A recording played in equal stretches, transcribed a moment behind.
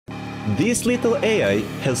This little AI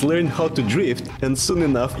has learned how to drift, and soon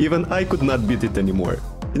enough even I could not beat it anymore.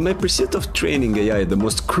 In my pursuit of training AI the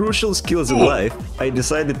most crucial skills in life, I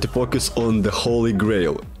decided to focus on the holy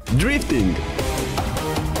grail: drifting!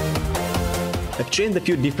 I've trained a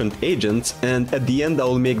few different agents, and at the end I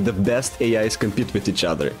will make the best AIs compete with each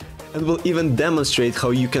other, and will even demonstrate how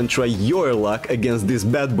you can try your luck against these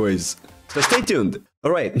bad boys. So stay tuned!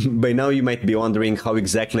 Alright, by now you might be wondering how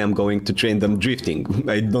exactly I'm going to train them drifting.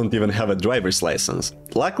 I don't even have a driver's license.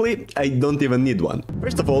 Luckily, I don't even need one.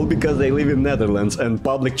 First of all, because I live in Netherlands and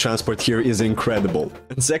public transport here is incredible.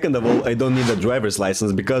 And second of all, I don't need a driver's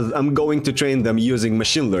license because I'm going to train them using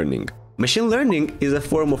machine learning. Machine learning is a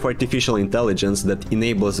form of artificial intelligence that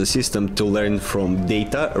enables the system to learn from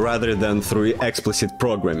data rather than through explicit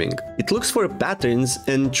programming. It looks for patterns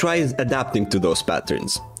and tries adapting to those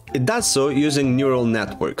patterns. It does so using neural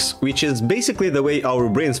networks, which is basically the way our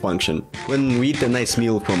brains function. When we eat a nice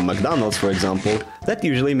meal from McDonald's, for example, that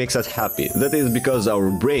usually makes us happy. That is because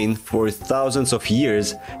our brain, for thousands of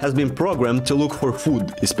years, has been programmed to look for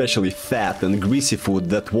food, especially fat and greasy food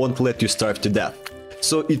that won't let you starve to death.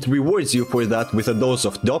 So it rewards you for that with a dose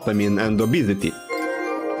of dopamine and obesity.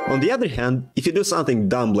 On the other hand, if you do something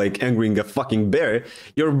dumb like angering a fucking bear,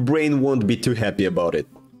 your brain won't be too happy about it.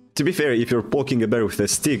 To be fair, if you're poking a bear with a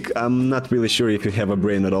stick, I'm not really sure if you have a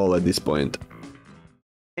brain at all at this point.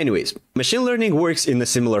 Anyways, machine learning works in a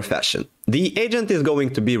similar fashion. The agent is going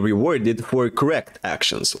to be rewarded for correct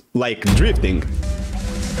actions, like drifting.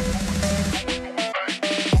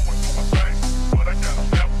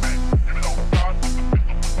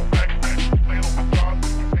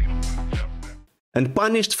 And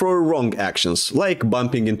punished for wrong actions, like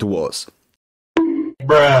bumping into walls.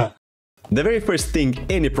 Bruh. The very first thing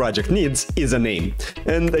any project needs is a name,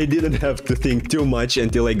 and I didn't have to think too much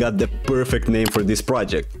until I got the perfect name for this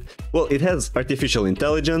project. Well, it has artificial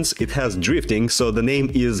intelligence, it has drifting, so the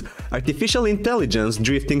name is Artificial Intelligence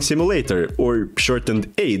Drifting Simulator, or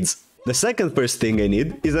shortened A.I.D.S. The second first thing I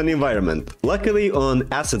need is an environment. Luckily on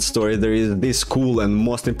Asset Store there is this cool and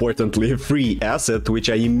most importantly free asset, which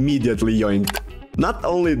I immediately yoinked. Not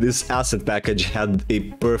only this asset package had a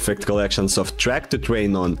perfect collection of track to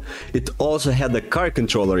train on, it also had a car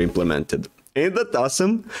controller implemented. Ain't that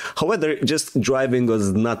awesome? However, just driving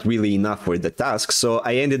was not really enough for the task, so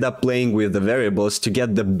I ended up playing with the variables to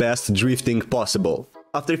get the best drifting possible.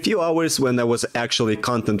 After a few hours when I was actually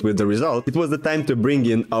content with the result, it was the time to bring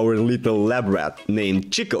in our little lab rat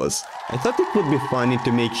named Chiklz. I thought it would be funny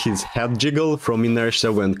to make his head jiggle from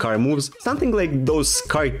inertia when car moves, something like those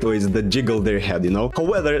car toys that jiggle their head, you know?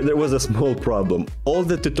 However, there was a small problem. All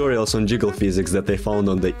the tutorials on jiggle physics that I found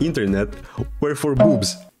on the internet were for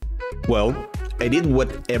boobs. Well, I did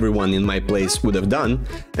what everyone in my place would have done,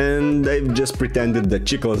 and I've just pretended that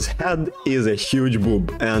Chiklz's head is a huge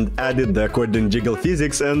boob, and added the according jiggle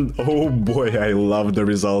physics, and oh boy, I love the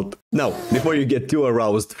result. Now, before you get too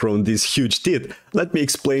aroused from this huge tit, let me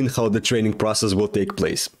explain how the training process will take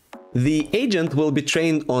place. The agent will be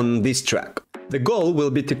trained on this track. The goal will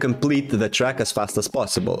be to complete the track as fast as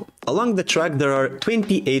possible. Along the track there are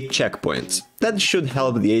 28 checkpoints. That should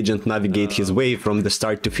help the agent navigate his way from the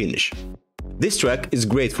start to finish. This track is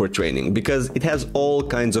great for training because it has all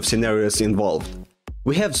kinds of scenarios involved.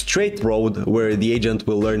 We have straight road, where the agent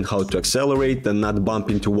will learn how to accelerate and not bump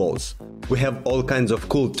into walls. We have all kinds of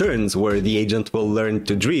cool turns, where the agent will learn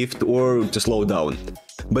to drift or to slow down.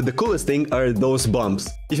 But the coolest thing are those bumps.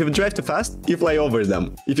 If you drive too fast, you fly over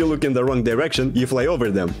them. If you look in the wrong direction, you fly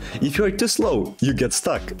over them. If you are too slow, you get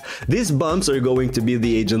stuck. These bumps are going to be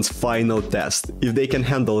the agent's final test. If they can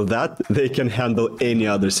handle that, they can handle any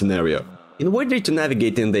other scenario. In order to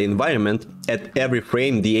navigate in the environment, at every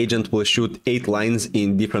frame the agent will shoot 8 lines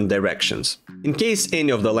in different directions. In case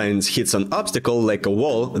any of the lines hits an obstacle like a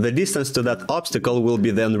wall, the distance to that obstacle will be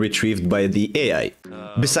then retrieved by the AI.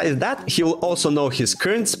 Besides that, he will also know his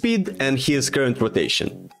current speed and his current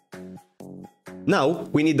rotation. Now,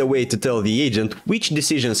 we need a way to tell the agent which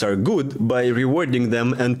decisions are good by rewarding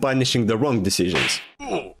them and punishing the wrong decisions.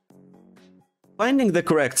 Finding the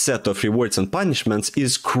correct set of rewards and punishments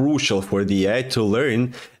is crucial for the AI to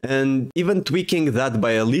learn, and even tweaking that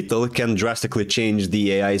by a little can drastically change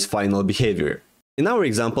the AI's final behavior. In our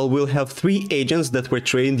example, we'll have 3 agents that were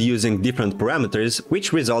trained using different parameters,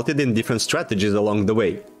 which resulted in different strategies along the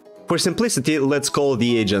way. For simplicity, let's call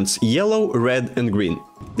the agents yellow, red and green.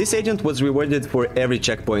 This agent was rewarded for every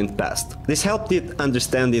checkpoint passed. This helped it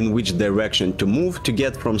understand in which direction to move to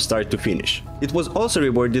get from start to finish. It was also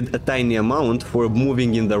rewarded a tiny amount for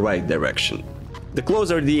moving in the right direction. The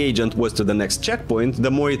closer the agent was to the next checkpoint,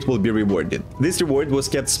 the more it will be rewarded. This reward was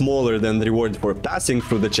kept smaller than the reward for passing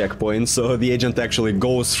through the checkpoints, so the agent actually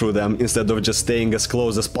goes through them instead of just staying as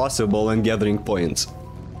close as possible and gathering points.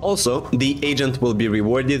 Also, the agent will be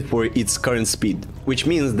rewarded for its current speed, which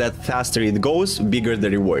means that faster it goes, bigger the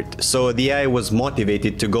reward, so the AI was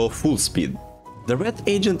motivated to go full speed. The red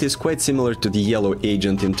agent is quite similar to the yellow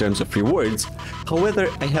agent in terms of rewards, however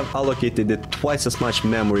I have allocated it twice as much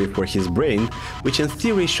memory for his brain, which in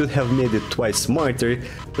theory should have made it twice smarter,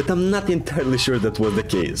 but I'm not entirely sure that was the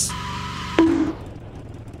case.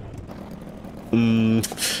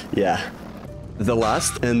 Yeah. The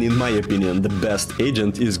last, and in my opinion the best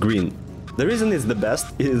agent is green. The reason it's the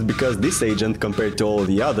best is because this agent, compared to all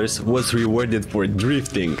the others, was rewarded for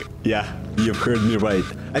drifting. Yeah, you've heard me right.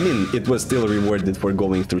 I mean, it was still rewarded for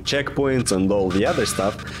going through checkpoints and all the other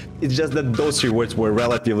stuff, it's just that those rewards were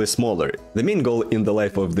relatively smaller. The main goal in the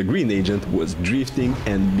life of the green agent was drifting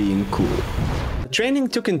and being cool. The training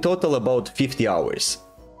took in total about 50 hours.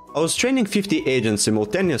 I was training 50 agents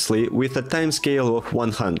simultaneously with a time scale of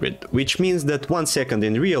 100, which means that 1 second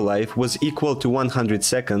in real life was equal to 100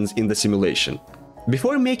 seconds in the simulation.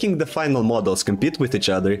 Before making the final models compete with each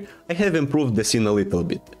other, I have improved the scene a little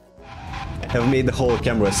bit. I have made a whole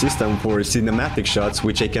camera system for cinematic shots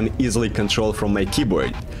which I can easily control from my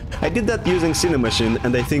keyboard. I did that using Cinemachine,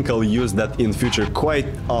 and I think I'll use that in future quite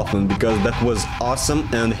often because that was awesome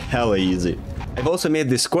and hella easy. I've also made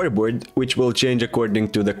this scoreboard, which will change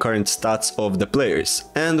according to the current stats of the players,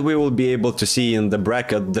 and we will be able to see in the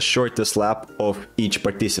bracket the shortest lap of each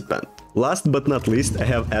participant. Last but not least, I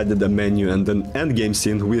have added a menu and an endgame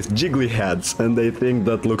scene with jiggly heads, and I think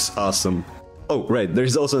that looks awesome. Oh right,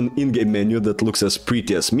 there's also an in-game menu that looks as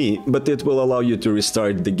pretty as me, but it will allow you to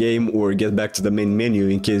restart the game or get back to the main menu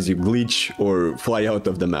in case you glitch or fly out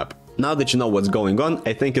of the map. Now that you know what's going on,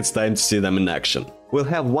 I think it's time to see them in action. We'll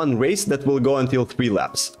have one race that will go until 3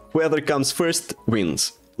 laps. Whoever comes first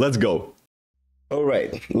wins. Let's go!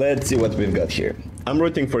 Alright, let's see what we've got here. I'm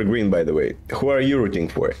rooting for green, by the way. Who are you rooting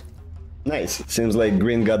for? Nice, seems like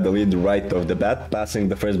green got the lead right off the bat, passing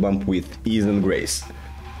the first bump with ease and grace.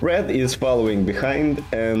 Red is following behind,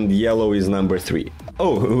 and yellow is number 3.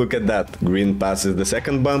 Oh, look at that, green passes the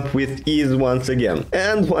second bump with ease once again,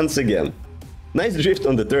 and once again. Nice drift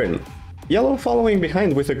on the turn. Yellow following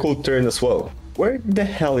behind with a cool turn as well. Where the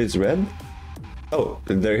hell is red? Oh,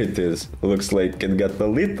 there it is. Looks like it got a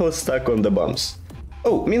little stuck on the bumps.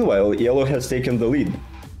 Oh, meanwhile, yellow has taken the lead.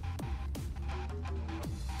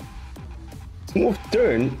 Smooth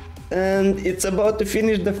turn, and it's about to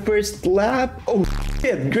finish the first lap. Oh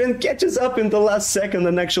shit, green catches up in the last second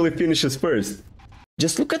and actually finishes first.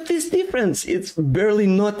 Just look at this difference, it's barely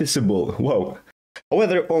noticeable. Wow.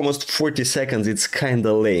 However, almost 40 seconds, it's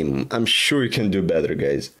kinda lame. I'm sure you can do better,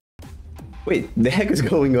 guys. Wait, the heck is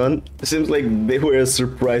going on? Seems like they were as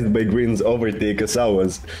surprised by green's overtake as I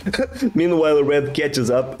was. Meanwhile, red catches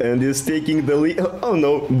up and is taking the lead. Oh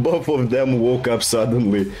no, both of them woke up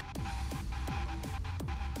suddenly.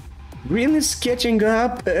 Green is catching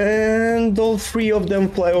up and all 3 of them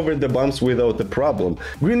fly over the bumps without a problem.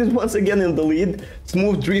 Green is once again in the lead,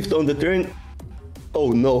 smooth drift on the turn.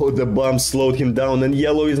 Oh no, the bump slowed him down and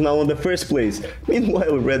yellow is now in the first place.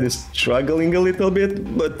 Meanwhile, red is struggling a little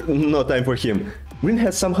bit, but no time for him. Green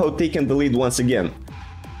has somehow taken the lead once again.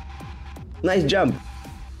 Nice jump!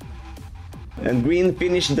 And green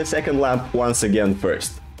finished the second lap once again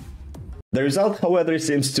first. The result, however,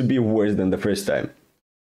 seems to be worse than the first time.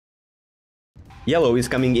 Yellow is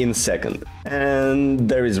coming in second, and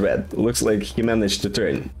there is red. Looks like he managed to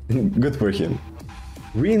turn. Good for him.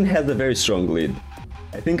 Green has a very strong lead.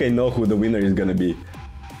 I think I know who the winner is gonna be.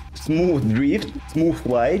 Smooth drift, smooth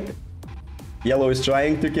flight. Yellow is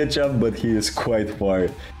trying to catch up, but he is quite far.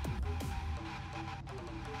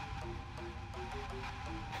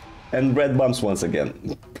 And red bumps once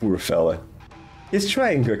again. Poor fella. He's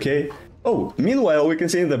trying, okay? Oh, meanwhile we can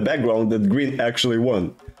see in the background that green actually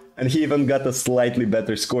won. And he even got a slightly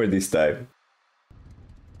better score this time.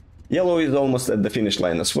 Yellow is almost at the finish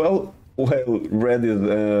line as well, while red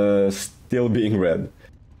is still being red.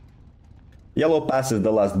 Yellow passes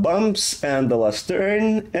the last bumps and the last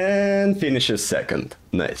turn and finishes second.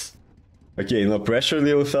 Nice. Okay, no pressure,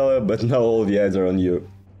 little fella, but now all the eyes are on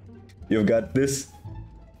you. You've got this.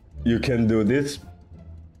 You can do this.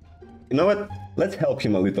 You know what? Let's help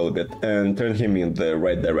him a little bit and turn him in the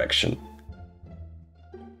right direction.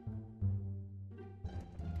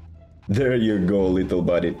 There you go, little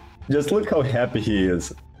buddy. Just look how happy he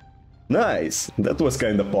is. Nice! That was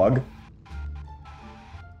kinda pog.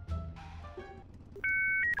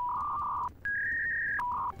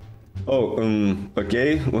 Oh,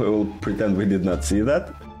 okay, we'll pretend we did not see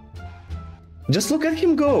that. Just look at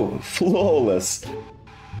him go! Flawless!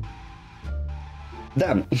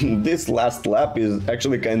 Damn, this last lap is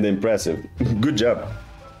actually kinda impressive. Good job.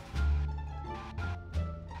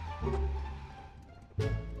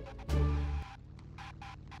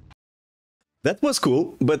 That was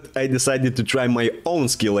cool, but I decided to try my own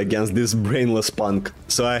skill against this brainless punk,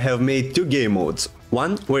 so I have made two game modes.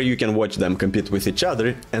 One where you can watch them compete with each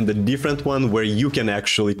other, and a different one where you can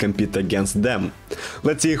actually compete against them.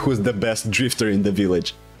 Let's see who's the best drifter in the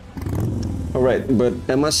village. Alright, but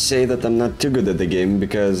I must say that I'm not too good at the game,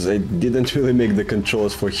 because I didn't really make the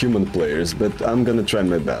controls for human players, but I'm gonna try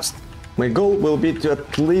my best. My goal will be to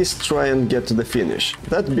at least try and get to the finish.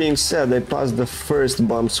 That being said, I passed the first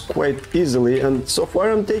bumps quite easily, and so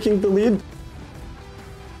far I'm taking the lead.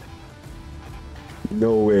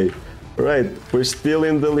 No way. Right, we're still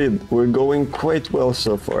in the lead. We're going quite well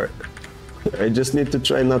so far. I just need to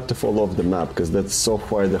try not to fall off the map, because that's so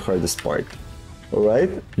far the hardest part.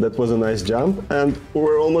 Alright, that was a nice jump, and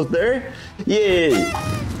we're almost there. Yay!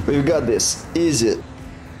 We've got this. Easy.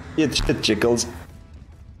 Eat shit, Chiklz.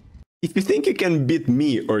 If you think you can beat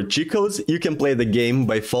me or Chiklz, you can play the game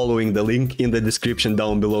by following the link in the description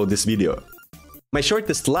down below this video. My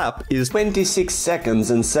shortest lap is 26 seconds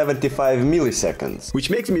and 75 milliseconds, which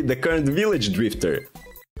makes me the current village drifter.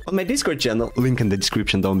 On my Discord channel, link in the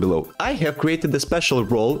description down below, I have created a special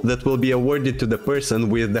role that will be awarded to the person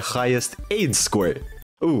with the highest A.I.D.S score.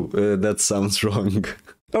 Ooh, that sounds wrong.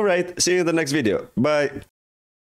 Alright, see you in the next video. Bye!